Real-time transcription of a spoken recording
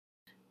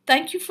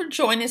Thank you for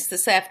joining us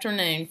this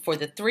afternoon for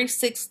the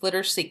 3-6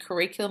 Literacy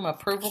Curriculum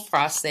Approval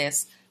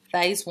Process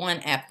Phase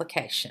 1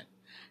 application.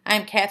 I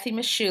am Kathy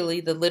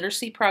Mashuli, the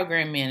Literacy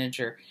Program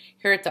Manager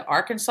here at the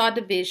Arkansas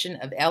Division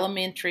of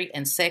Elementary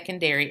and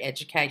Secondary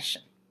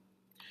Education.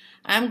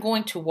 I'm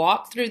going to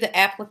walk through the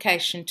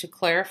application to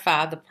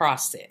clarify the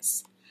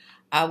process.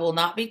 I will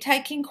not be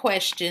taking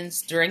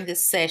questions during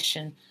this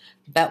session,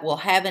 but will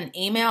have an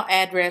email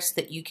address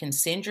that you can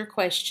send your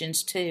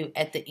questions to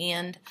at the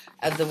end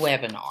of the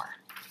webinar.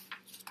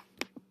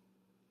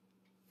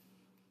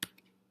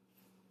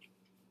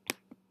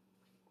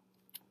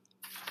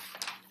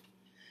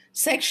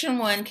 Section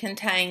 1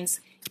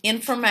 contains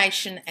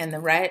information and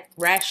the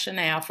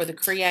rationale for the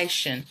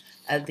creation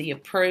of the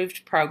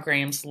approved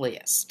programs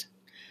list.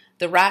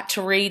 The Right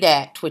to Read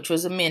Act, which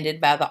was amended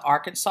by the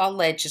Arkansas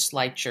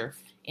Legislature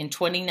in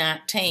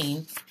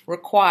 2019,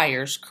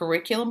 requires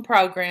curriculum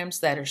programs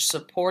that are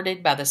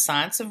supported by the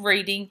science of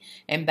reading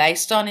and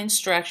based on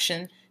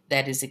instruction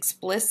that is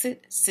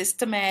explicit,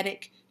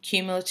 systematic,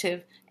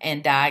 cumulative,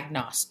 and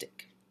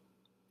diagnostic.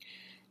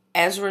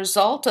 As a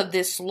result of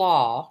this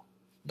law,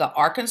 the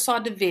Arkansas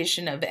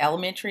Division of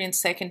Elementary and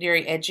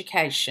Secondary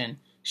Education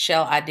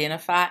shall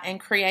identify and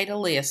create a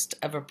list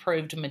of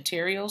approved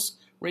materials,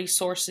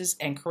 resources,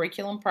 and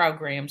curriculum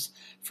programs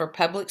for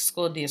public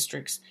school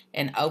districts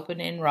and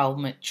open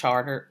enrollment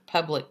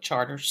public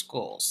charter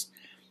schools.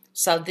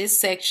 So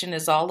this section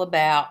is all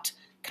about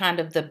kind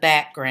of the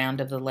background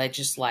of the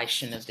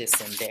legislation of this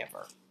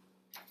endeavor.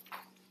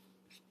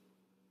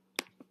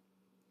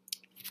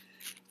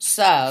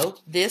 So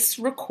this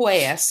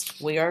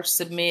request, we are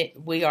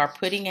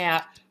putting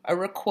out a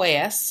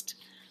request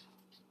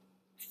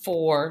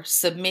for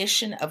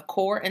submission of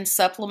core and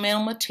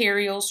supplemental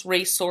materials,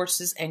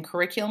 resources, and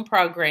curriculum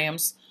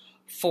programs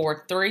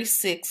for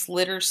 3-6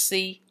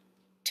 literacy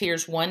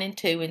tiers 1 and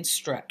 2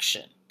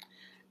 instruction.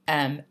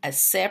 A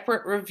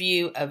separate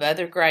review of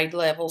other grade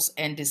levels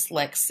and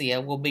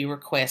dyslexia will be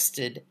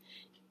requested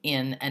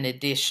in an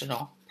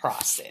additional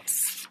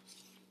process.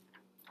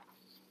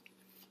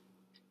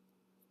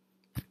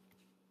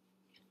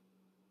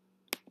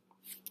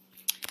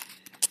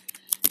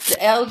 The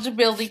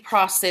eligibility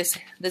process,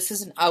 this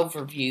is an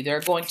overview. There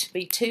are going to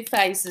be 2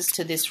 phases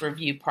to this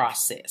review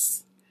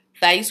process.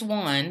 Phase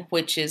 1,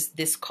 which is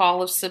this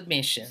call of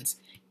submissions,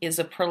 is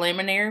a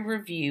preliminary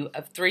review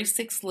of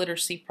 3-6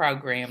 literacy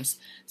programs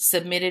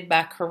submitted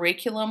by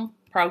curriculum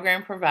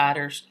program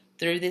providers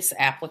through this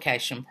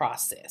application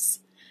process.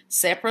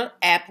 Separate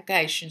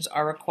applications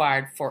are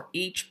required for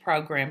each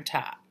program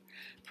type.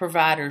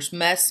 Providers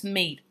must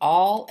meet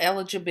all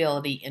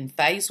eligibility in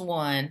Phase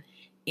 1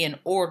 in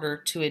order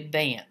to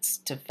advance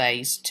to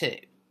Phase 2.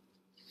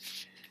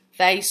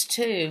 Phase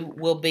 2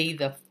 will be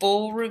the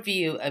full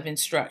review of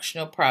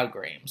instructional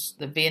programs.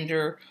 The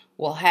vendor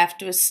will have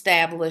to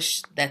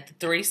establish that the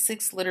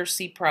 3-6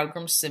 literacy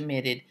program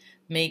submitted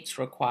meets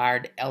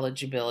required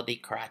eligibility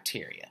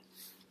criteria.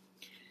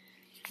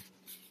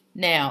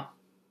 Now,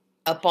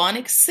 upon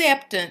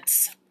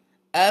acceptance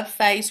of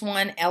Phase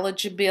 1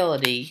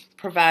 eligibility,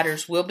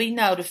 providers will be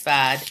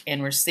notified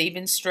and receive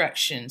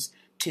instructions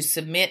to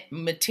submit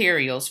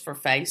materials for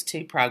Phase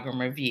 2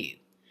 program review.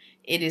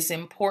 It is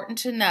important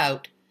to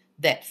note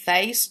that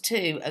Phase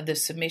 2 of the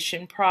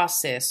submission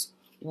process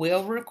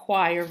will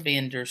require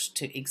vendors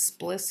to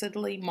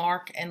explicitly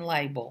mark and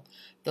label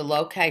the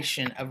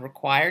location of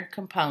required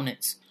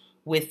components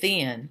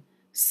within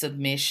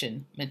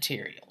submission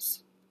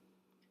materials.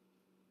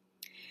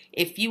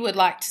 If you would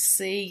like to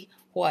see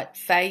what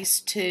Phase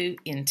 2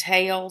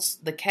 entails,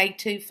 the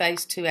K2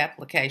 Phase 2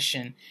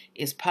 application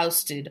is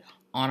posted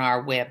on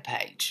our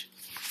webpage.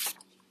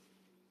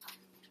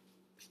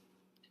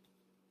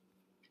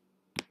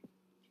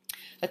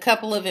 A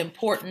couple of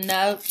important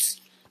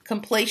notes.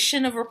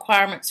 Completion of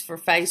requirements for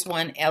Phase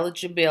 1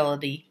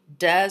 eligibility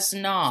does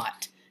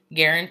not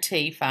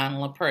guarantee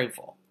final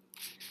approval.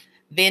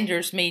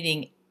 Vendors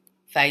meeting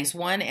Phase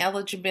 1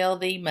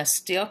 eligibility must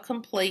still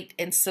complete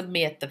and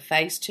submit the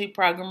Phase 2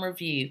 program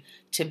review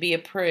to be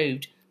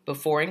approved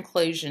before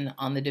inclusion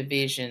on the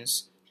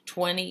Division's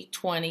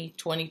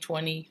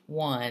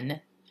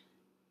 2020-2021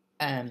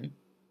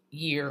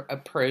 year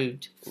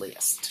approved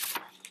list.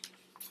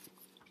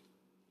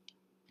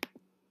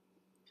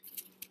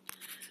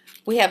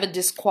 We have a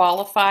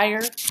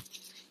disqualifier.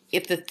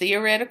 If the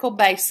theoretical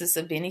basis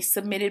of any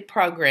submitted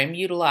program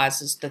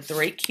utilizes the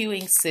 3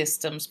 cueing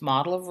systems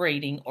model of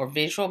reading or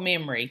visual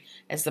memory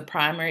as the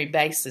primary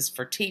basis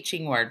for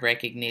teaching word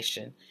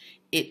recognition,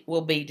 it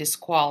will be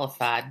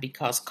disqualified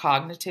because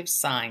cognitive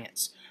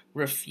science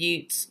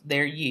refutes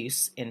their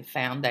use in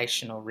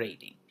foundational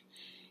reading.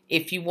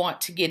 If you want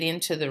to get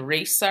into the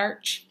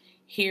research,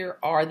 here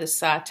are the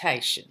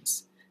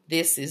citations.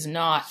 This is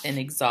not an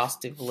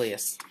exhaustive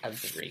list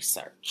of the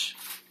research.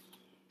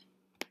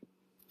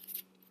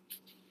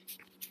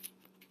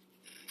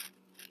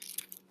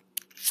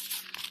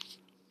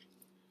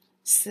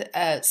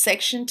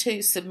 Section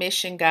 2,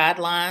 Submission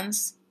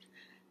Guidelines.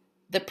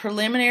 The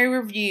preliminary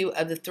review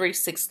of the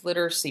 3-6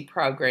 literacy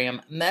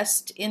program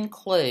must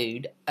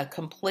include a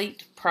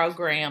complete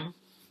program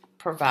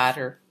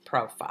provider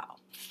profile.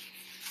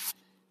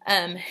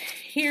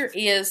 Here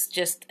is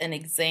just an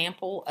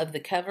example of the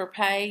cover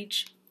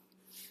page.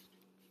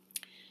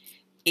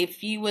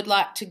 If you would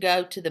like to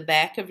go to the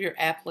back of your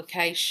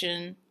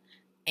application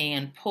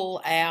and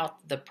pull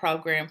out the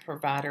program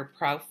provider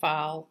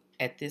profile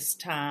at this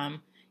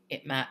time,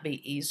 it might be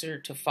easier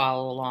to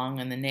follow along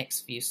in the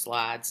next few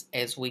slides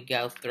as we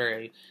go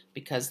through,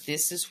 because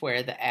this is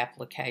where the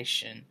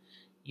application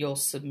you'll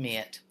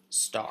submit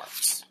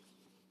starts.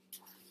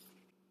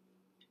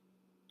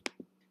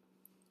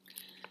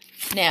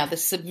 Now, the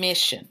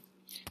submission.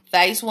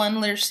 Phase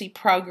 1 Literacy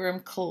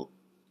Program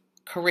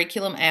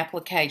curriculum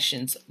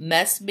applications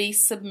must be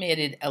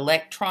submitted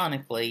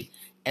electronically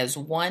as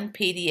one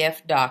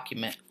PDF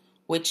document,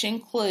 which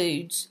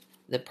includes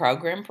the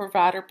program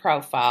provider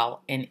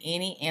profile and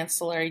any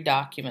ancillary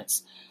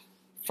documents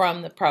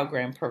from the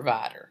program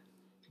provider.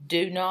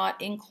 Do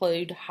not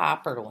include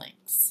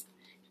hyperlinks.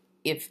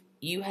 If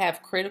you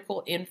have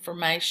critical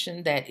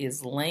information that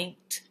is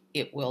linked,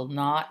 it will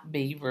not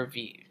be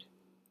reviewed.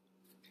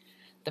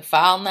 The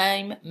file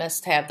name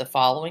must have the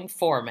following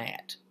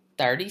format: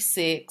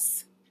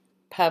 36,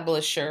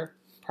 publisher,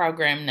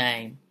 program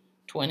name,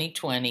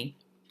 2020,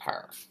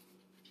 per.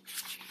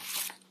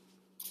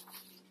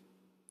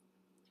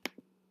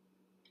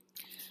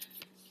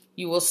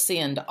 You will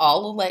send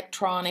all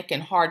electronic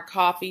and hard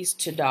copies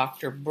to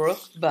Dr.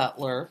 Brooke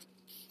Butler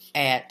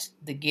at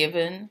the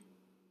given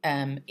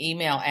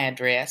email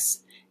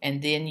address,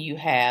 and then you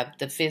have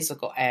the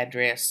physical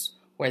address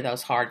where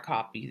those hard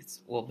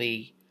copies will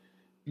be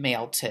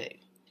mailed to.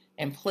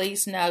 And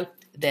please note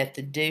that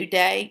the due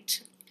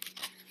date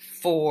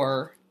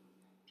for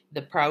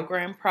the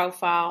program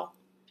profile,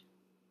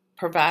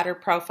 provider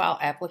profile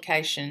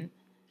application,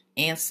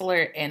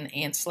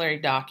 ancillary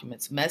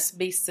documents must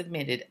be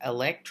submitted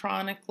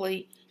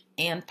electronically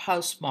and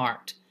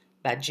postmarked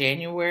by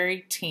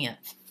January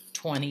 10th,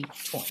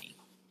 2020.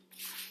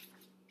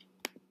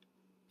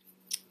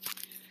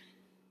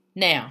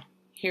 Now,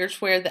 here's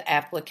where the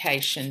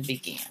application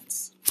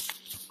begins.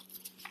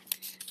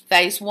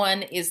 Phase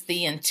 1 is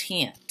the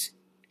intent.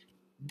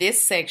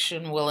 This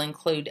section will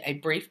include a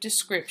brief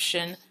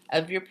description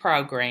of your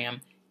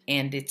program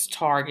and its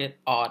target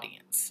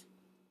audience.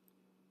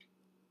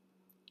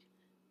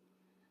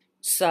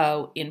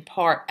 So in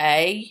Part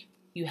A,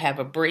 you have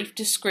a brief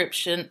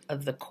description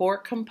of the core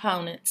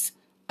components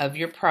of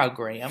your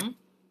program.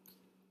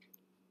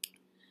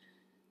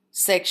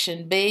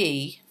 Section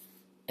B,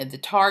 the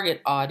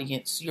target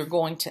audience, you're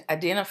going to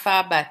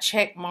identify by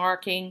check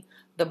marking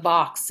the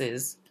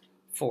boxes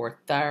for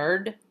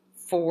 3rd,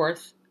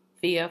 4th,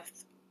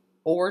 5th,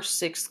 or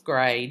 6th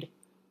grade,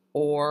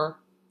 or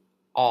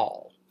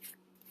all.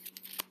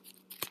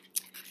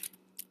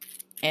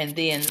 And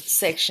then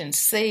Section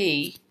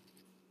C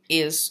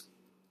is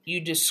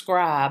you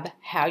describe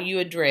how you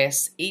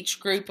address each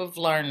group of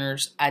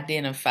learners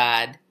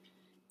identified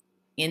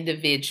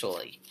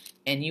individually.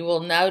 And you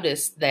will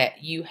notice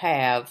that you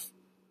have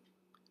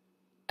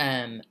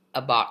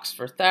a box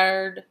for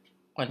 3rd,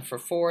 one for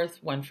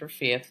 4th, one for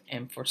 5th,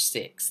 and for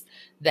 6th.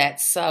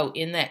 That's so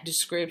in that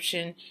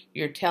description,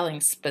 you're telling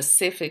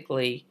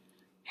specifically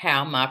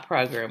how my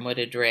program would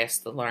address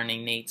the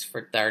learning needs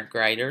for 3rd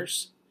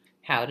graders,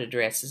 how it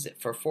addresses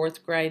it for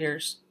 4th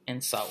graders,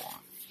 and so on.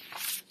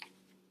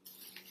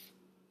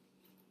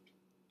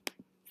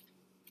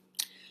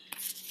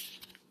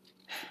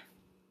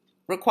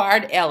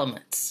 Required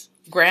elements,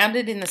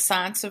 grounded in the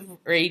science of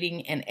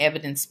reading and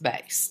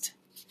evidence-based.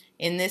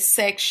 In this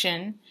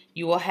section,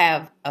 you will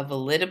have a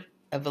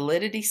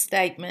validity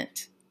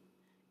statement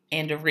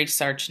and a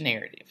research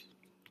narrative.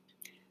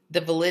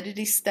 The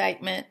validity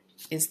statement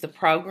is the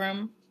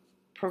program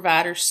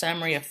provider's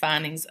summary of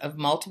findings of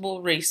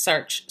multiple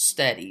research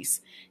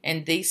studies,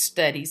 and these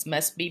studies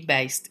must be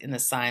based in the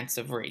science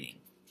of reading.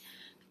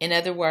 In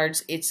other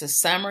words, it's a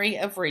summary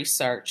of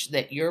research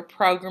that your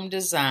program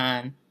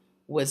design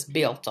was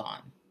built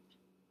on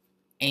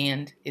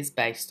and is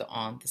based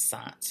on the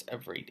science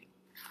of reading.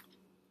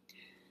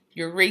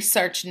 Your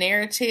research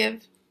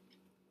narrative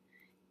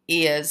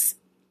is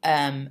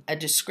a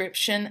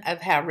description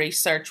of how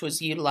research was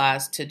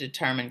utilized to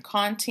determine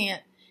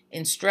content,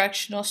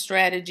 instructional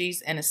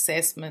strategies and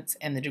assessments,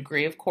 and the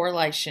degree of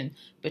correlation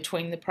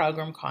between the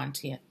program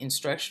content,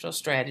 instructional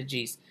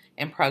strategies,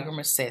 and program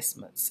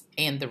assessments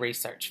and the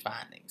research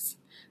findings.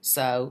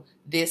 So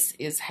this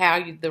is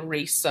how the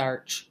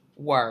research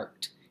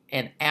worked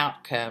and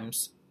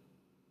outcomes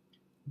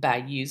by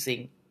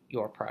using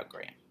your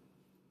program.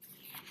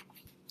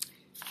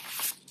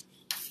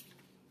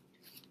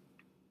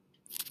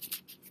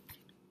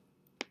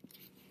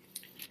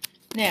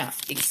 Now,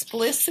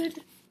 explicit,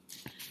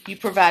 you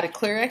provide a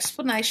clear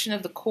explanation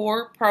of the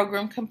core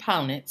program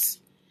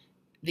components,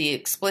 the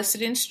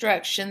explicit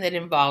instruction that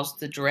involves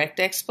the direct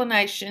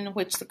explanation in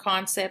which the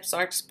concepts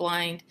are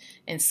explained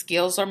and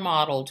skills are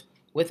modeled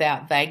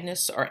without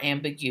vagueness or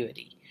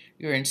ambiguity.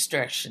 Your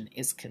instruction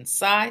is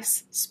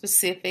concise,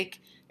 specific,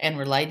 and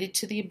related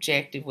to the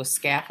objective with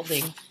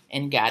scaffolding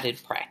and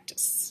guided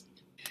practice.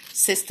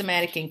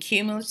 Systematic and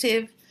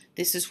cumulative,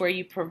 This is where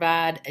you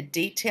provide a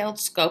detailed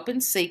scope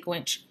and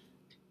sequence,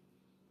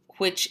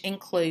 which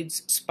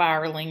includes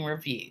spiraling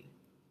review.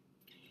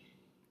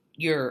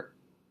 Your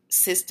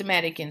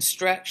systematic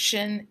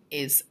instruction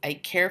is a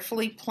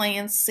carefully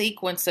planned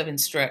sequence of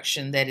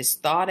instruction that is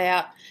thought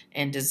out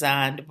and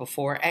designed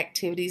before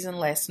activities and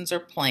lessons are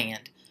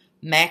planned,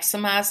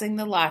 maximizing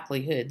the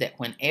likelihood that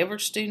whenever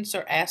students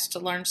are asked to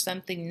learn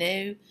something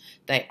new,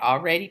 they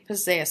already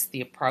possess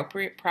the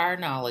appropriate prior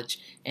knowledge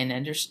and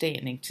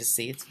understanding to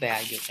see its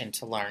value and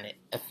to learn it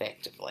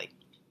effectively.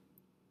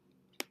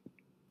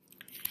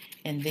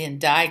 And then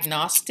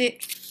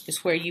diagnostic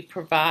is where you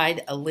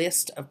provide a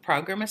list of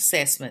program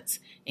assessments,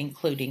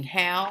 including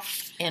how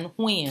and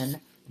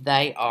when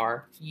they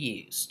are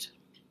used.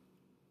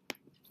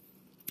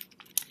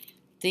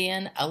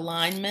 Then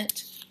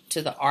alignment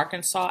to the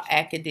Arkansas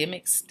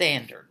academic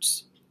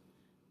standards,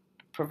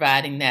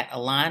 providing that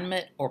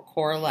alignment or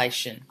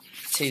correlation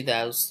to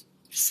those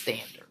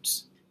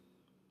standards.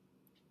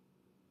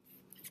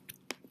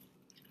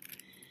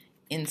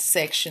 In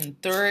Section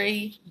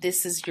 3,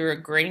 this is your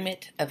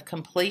agreement of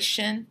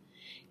completion.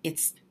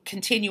 It's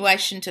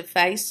continuation to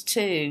Phase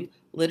 2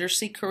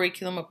 literacy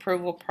curriculum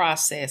approval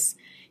process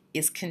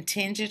is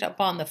contingent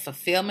upon the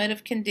fulfillment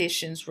of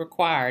conditions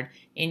required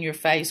in your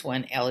Phase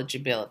 1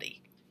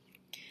 eligibility.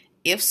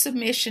 If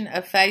submission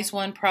of Phase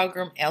 1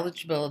 program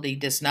eligibility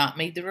does not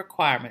meet the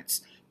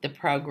requirements, the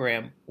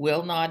program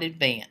will not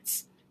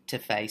advance to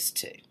Phase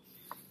 2.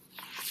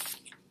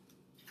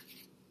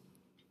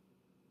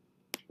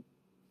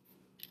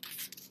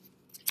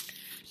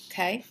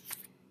 Okay,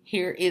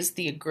 here is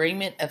the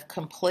agreement of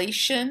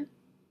completion,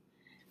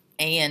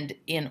 and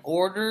in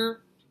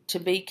order to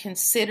be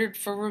considered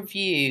for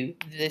review,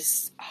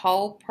 this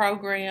whole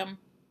program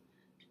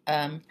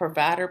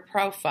provider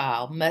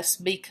profile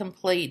must be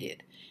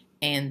completed.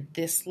 And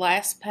this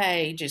last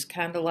page is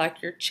kind of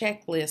like your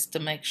checklist to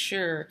make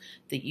sure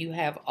that you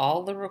have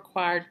all the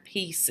required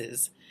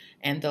pieces.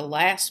 And the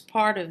last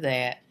part of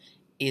that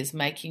is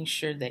making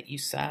sure that you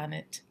sign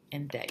it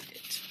and date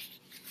it.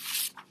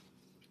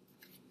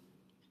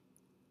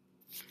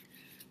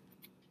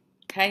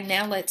 Okay,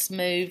 now let's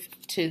move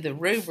to the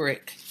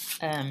rubric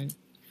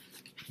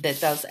that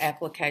those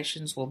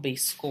applications will be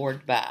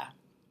scored by.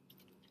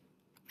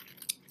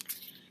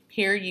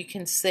 Here you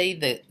can see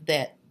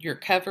that your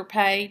cover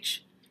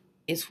page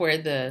is where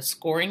the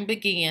scoring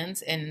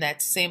begins, and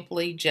that's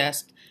simply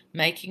just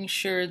making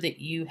sure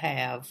that you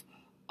have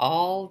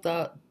all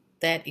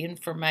that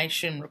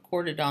information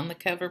recorded on the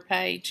cover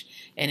page,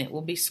 and it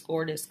will be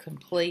scored as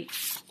complete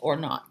or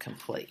not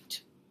complete.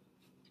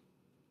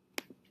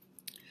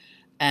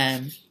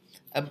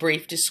 A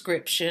brief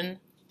description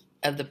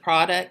of the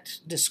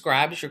product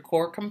describes your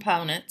core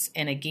components,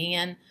 and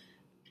again,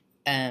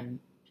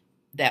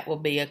 that will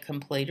be a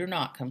complete or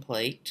not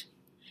complete.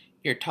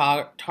 Your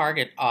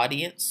target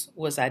audience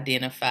was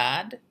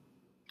identified,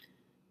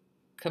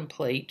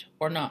 complete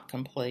or not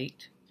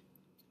complete.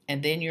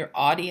 And then your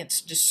audience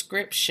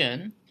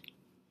description,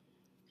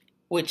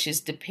 which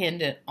is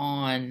dependent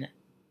on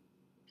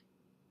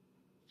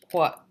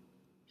what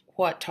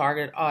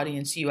target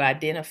audience you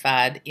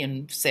identified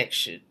in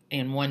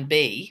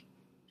 1B.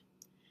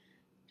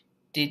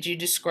 Did you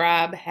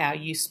describe how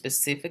you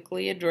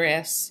specifically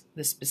address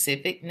the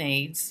specific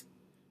needs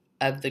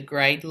of the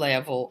grade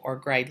level or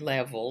grade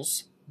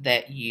levels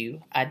that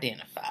you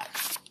identified?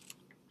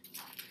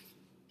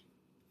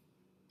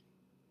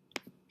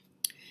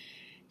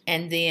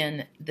 And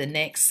then the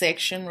next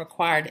section,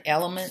 required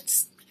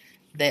elements,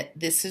 that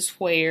this is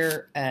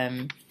where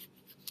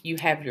you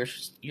have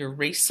your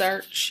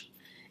research.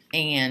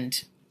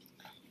 And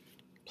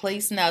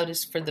please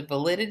notice for the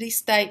validity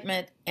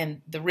statement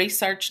and the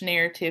research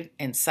narrative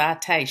and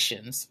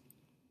citations,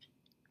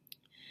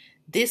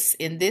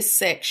 in this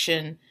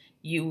section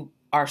you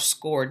are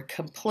scored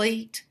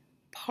complete,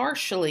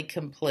 partially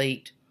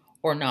complete,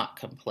 or not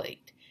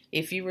complete.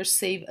 If you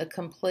receive a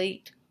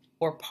complete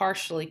or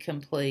partially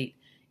complete,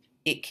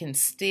 it can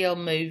still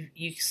move.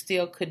 You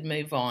still could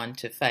move on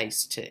to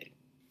Phase 2.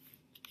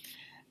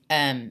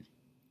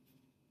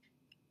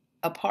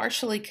 A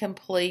person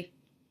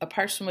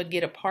would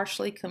get a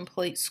partially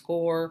complete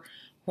score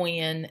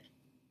when,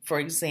 for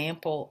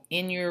example,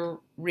 in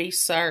your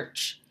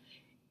research,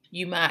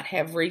 you might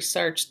have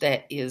research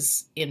that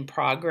is in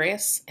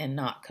progress and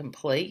not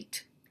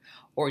complete,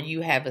 or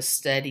you have a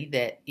study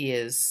that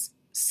is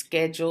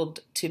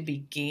scheduled to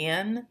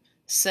begin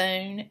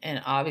soon,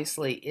 and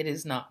obviously it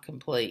is not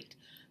complete.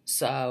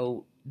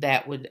 So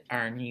that would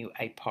earn you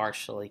a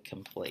partially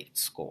complete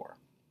score.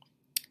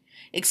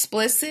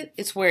 Explicit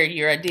is where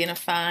you're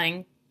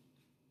identifying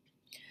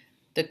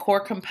the core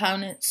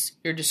components,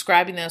 you're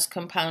describing those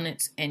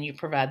components, and you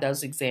provide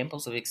those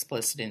examples of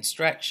explicit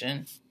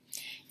instruction.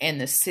 And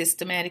the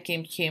systematic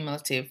and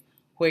cumulative,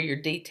 where your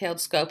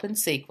detailed scope and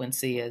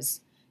sequence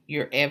is,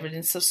 your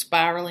evidence of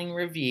spiraling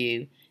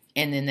review,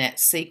 and then that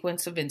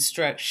sequence of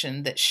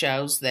instruction that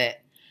shows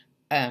that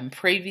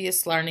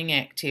previous learning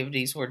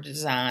activities were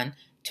designed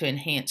to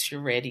enhance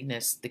your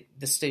readiness,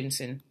 the students'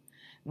 in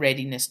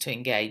readiness to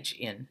engage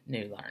in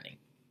new learning.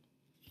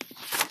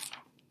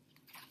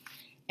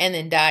 And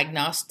then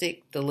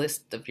diagnostic, the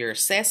list of your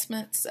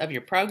assessments, of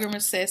your program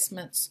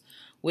assessments,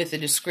 with a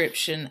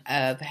description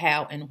of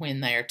how and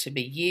when they are to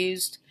be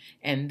used,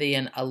 and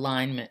then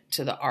alignment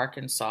to the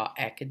Arkansas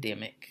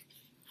academic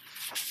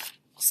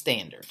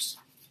standards.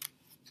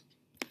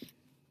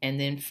 And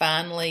then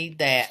finally,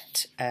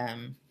 that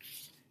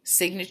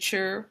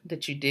signature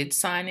that you did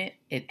sign it,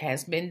 it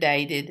has been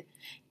dated,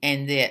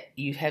 and that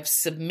you have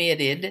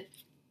submitted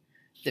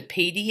the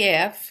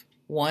PDF,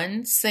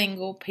 one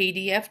single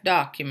PDF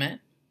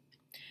document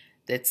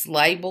that's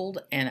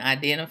labeled and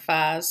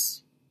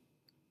identifies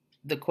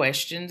the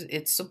questions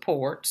it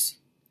supports,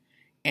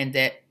 and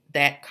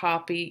that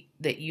copy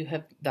that you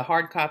have, the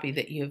hard copy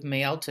that you have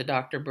mailed to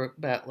Dr. Brooke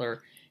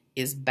Butler,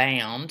 is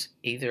bound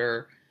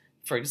either,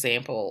 for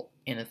example,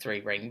 in a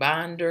 3-ring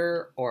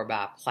binder or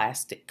by a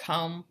plastic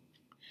comb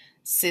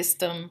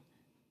system.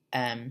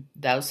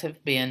 Those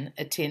have been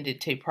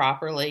attended to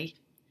properly.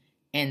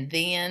 And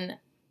then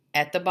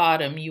at the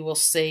bottom, you will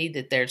see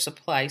that there's a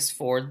place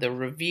for the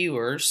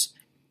reviewers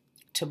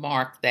to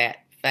mark that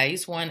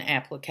Phase 1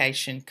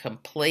 application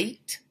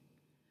complete,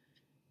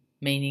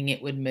 meaning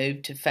it would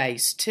move to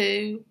Phase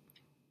 2,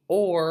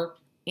 or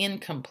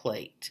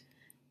incomplete,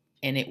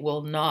 and it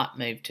will not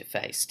move to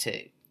Phase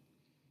 2.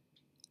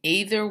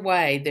 Either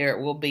way, there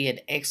will be an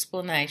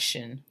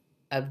explanation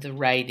of the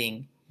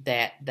rating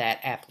that that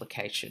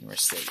application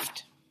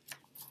received.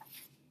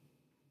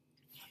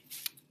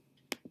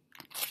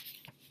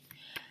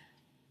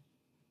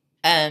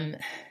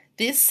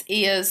 This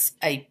is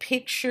a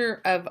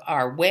picture of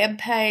our web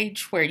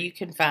page where you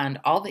can find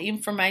all the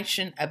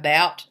information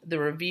about the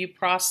review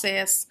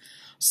process.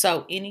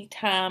 So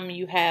anytime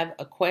you have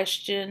a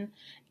question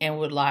and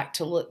would like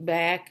to look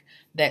back,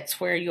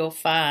 that's where you'll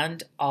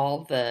find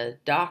all the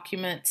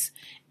documents.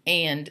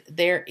 And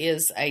there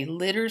is a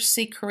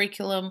literacy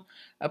curriculum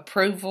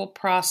approval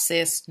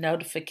process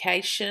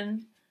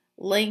notification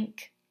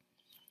link.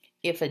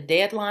 If a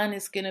deadline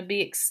is going to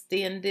be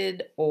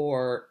extended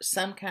or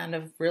some kind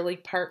of really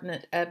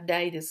pertinent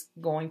update is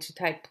going to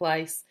take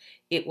place,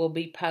 it will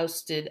be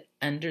posted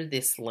under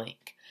this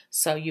link.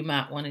 So you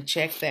might want to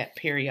check that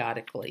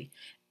periodically.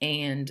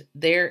 And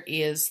there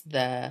is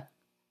the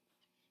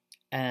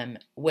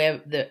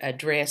the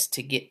address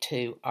to get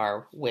to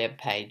our web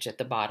page at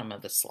the bottom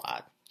of the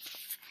slide.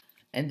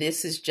 And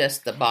this is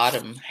just the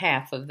bottom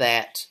half of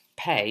that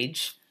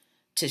page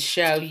to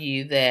show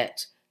you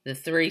that the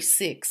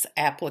 3-6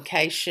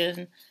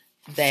 application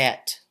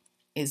that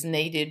is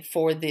needed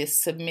for this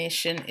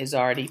submission is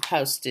already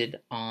posted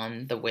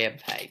on the web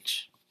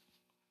page.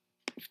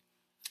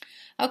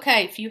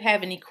 Okay, if you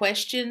have any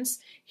questions,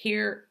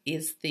 here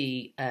is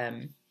the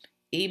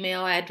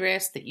email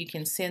address that you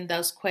can send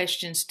those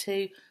questions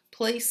to.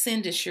 Please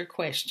send us your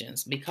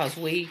questions, because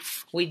we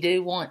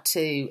do want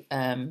to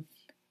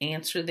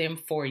answer them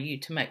for you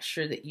to make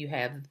sure that you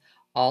have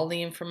all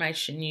the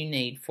information you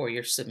need for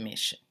your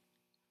submission.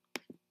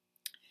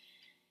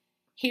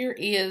 Here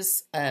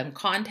is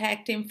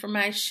contact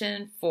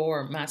information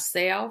for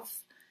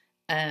myself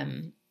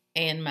and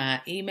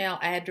my email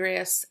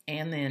address,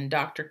 and then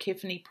Dr.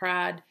 Kiffany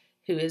Pride,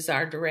 who is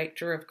our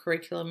Director of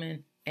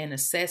Curriculum and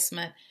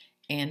Assessment,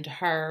 and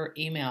her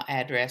email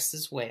address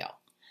as well.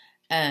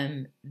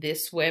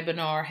 This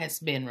webinar has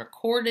been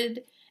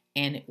recorded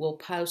and it will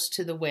post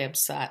to the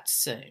website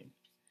soon.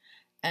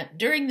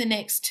 During the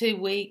next 2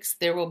 weeks,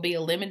 there will be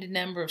a limited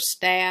number of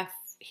staff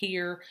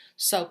here,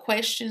 so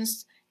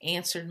questions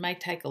answered may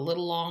take a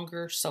little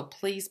longer, so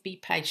please be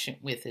patient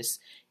with us.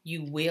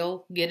 You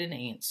will get an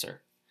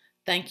answer.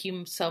 Thank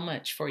you so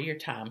much for your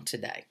time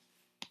today.